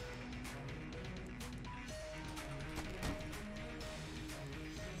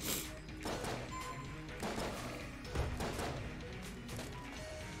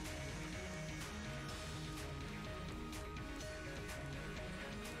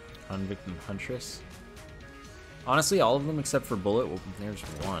 Convict and Huntress. Honestly, all of them except for Bullet. Well, there's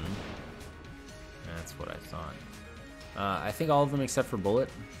one. That's what I thought. I think all of them except for Bullet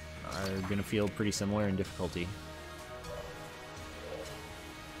are going to feel pretty similar in difficulty.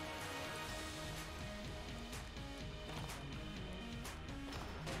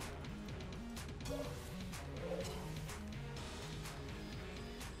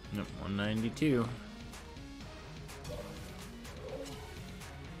 Nope, 192.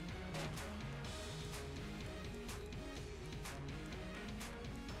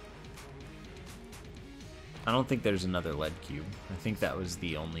 I don't think there's another lead cube. I think that was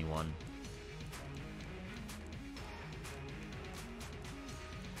the only one.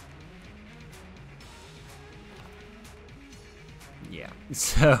 Yeah,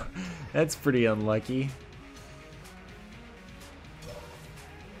 so that's pretty unlucky.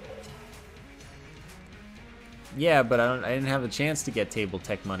 Yeah, but I didn't have a chance to get table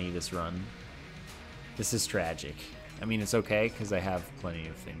tech money this run. This is tragic. I mean, it's okay because I have plenty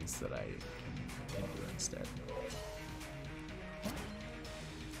of things that I can do instead.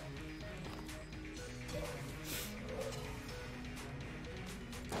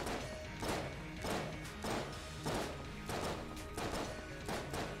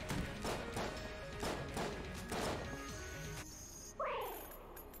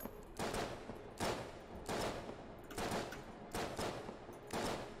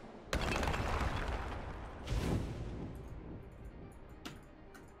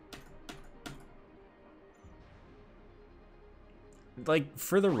 Like,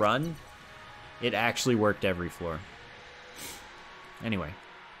 for the run, it actually worked every floor. Anyway,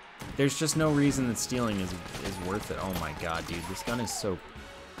 there's just no reason that stealing is worth it. Oh my god, dude, this gun is so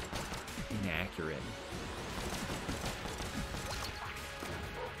inaccurate.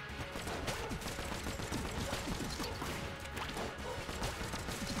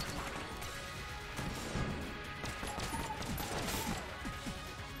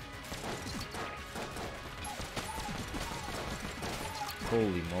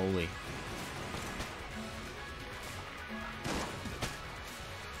 Holy moly.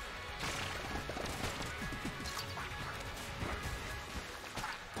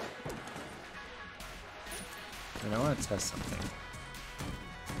 And I want to test something.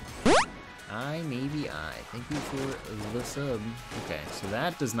 Maybe I. Thank you for the sub. Okay, so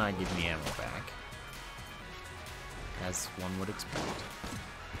that does not give me ammo back, as one would expect.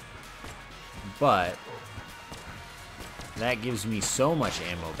 But that gives me so much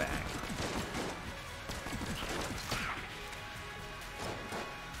ammo back.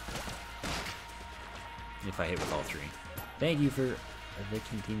 If I hit with all three. Thank you for the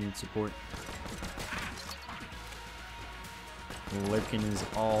continued support. Lurking is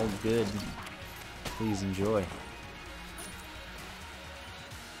all good. Please enjoy.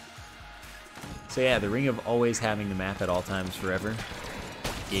 So yeah, the ring of always having the map at all times forever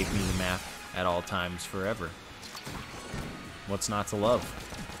gave me the map at all times forever. What's not to love?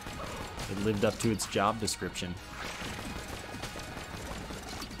 It lived up to its job description.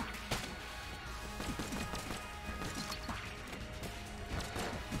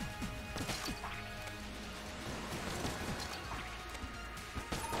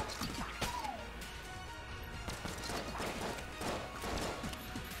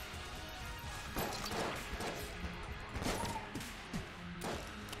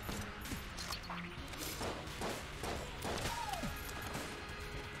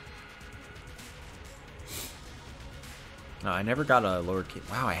 No, I never got a lowercase.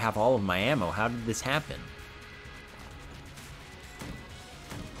 Wow, I have all of my ammo. How did this happen?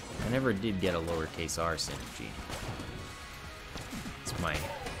 I never did get a lowercase r synergy. It's my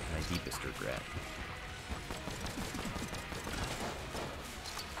deepest regret.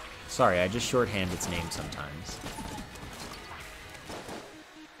 Sorry, I just shorthand its name sometimes.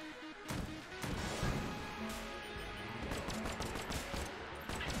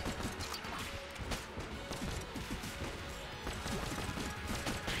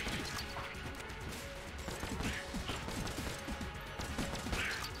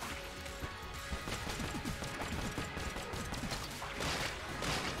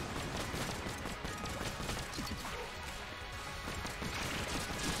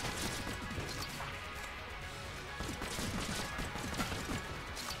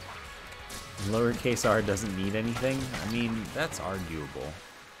 Lowercase r doesn't need anything? I mean, that's arguable.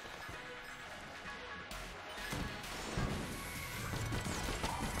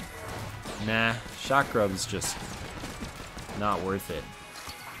 Nah, shot grub's just not worth it.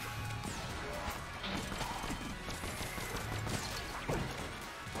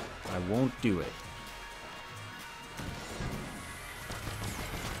 I won't do it.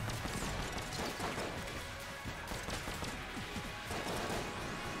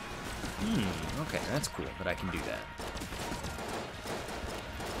 Okay, that's cool that I can do that.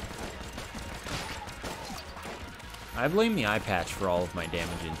 I blame the eye patch for all of my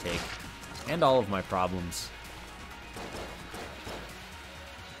damage intake, and all of my problems.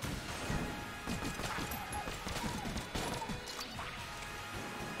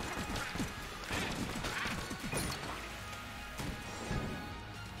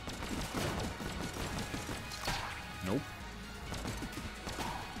 Nope.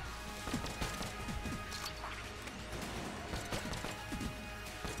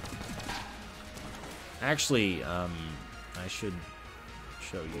 Actually, I should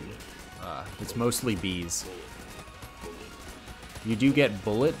show you. It's mostly bees. You do get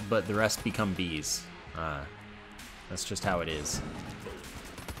bullet, but the rest become bees. That's just how it is.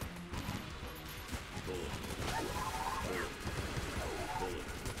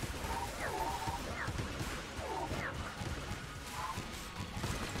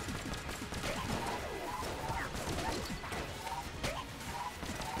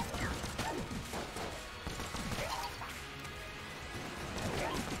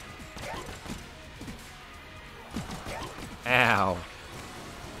 Ow.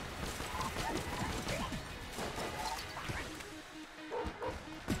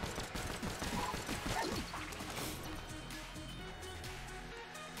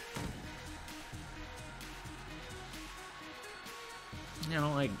 I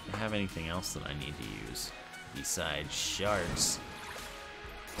don't like have anything else that I need to use besides shards.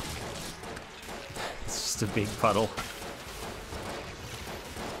 It's just a big puddle.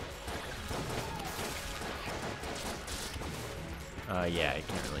 Yeah, I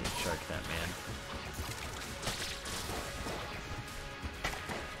can't really shark that man.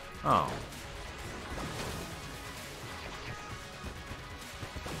 Oh.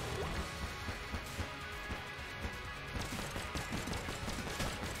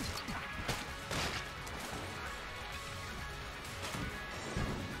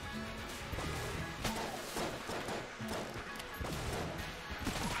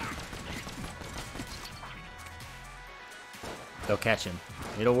 They'll catch him.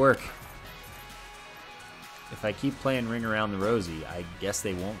 It'll work. If I keep playing Ring Around the Rosie, I guess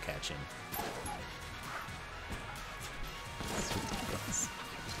they won't catch him.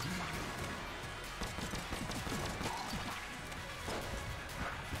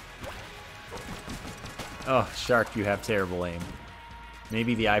 Oh, shark, you have terrible aim.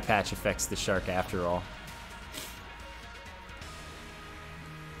 Maybe the eye patch affects the shark after all.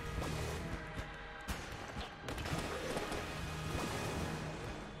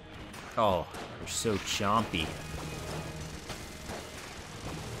 Oh, they're so chompy.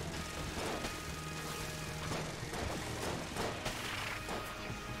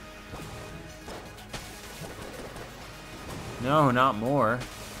 No, not more.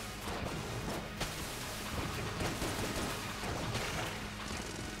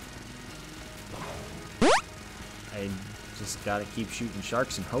 I just gotta keep shooting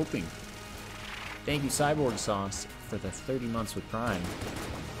sharks and hoping. Thank you, Cyborg Sauce, for the 30 months with Prime.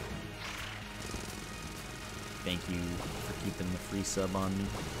 Thank you for keeping the free sub on me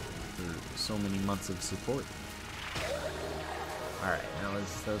for so many months of support. Alright,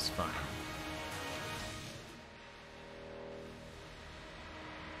 that was fine.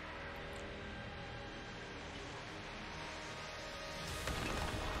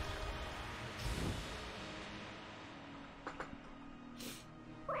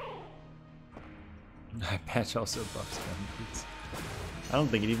 Eye patch also buffs gun boots. I don't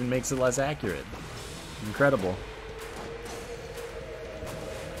think it even makes it less accurate. Incredible.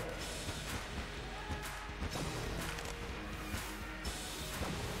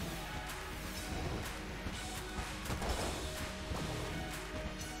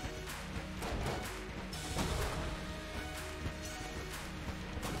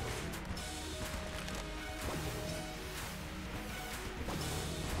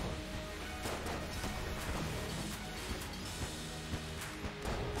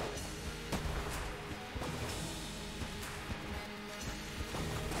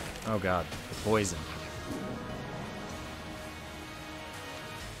 Oh god, the poison.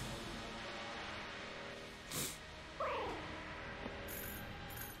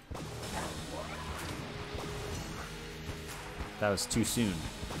 That was too soon.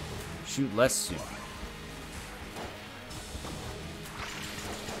 Shoot less soon.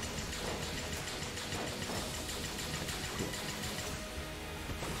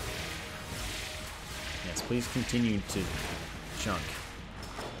 Yes, please continue to chunk.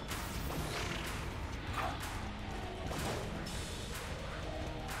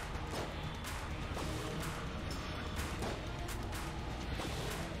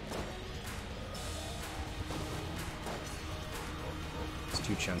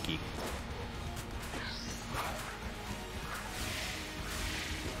 too chunky.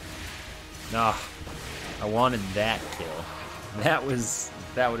 Ah, I wanted that kill. That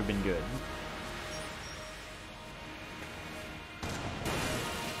would have been good.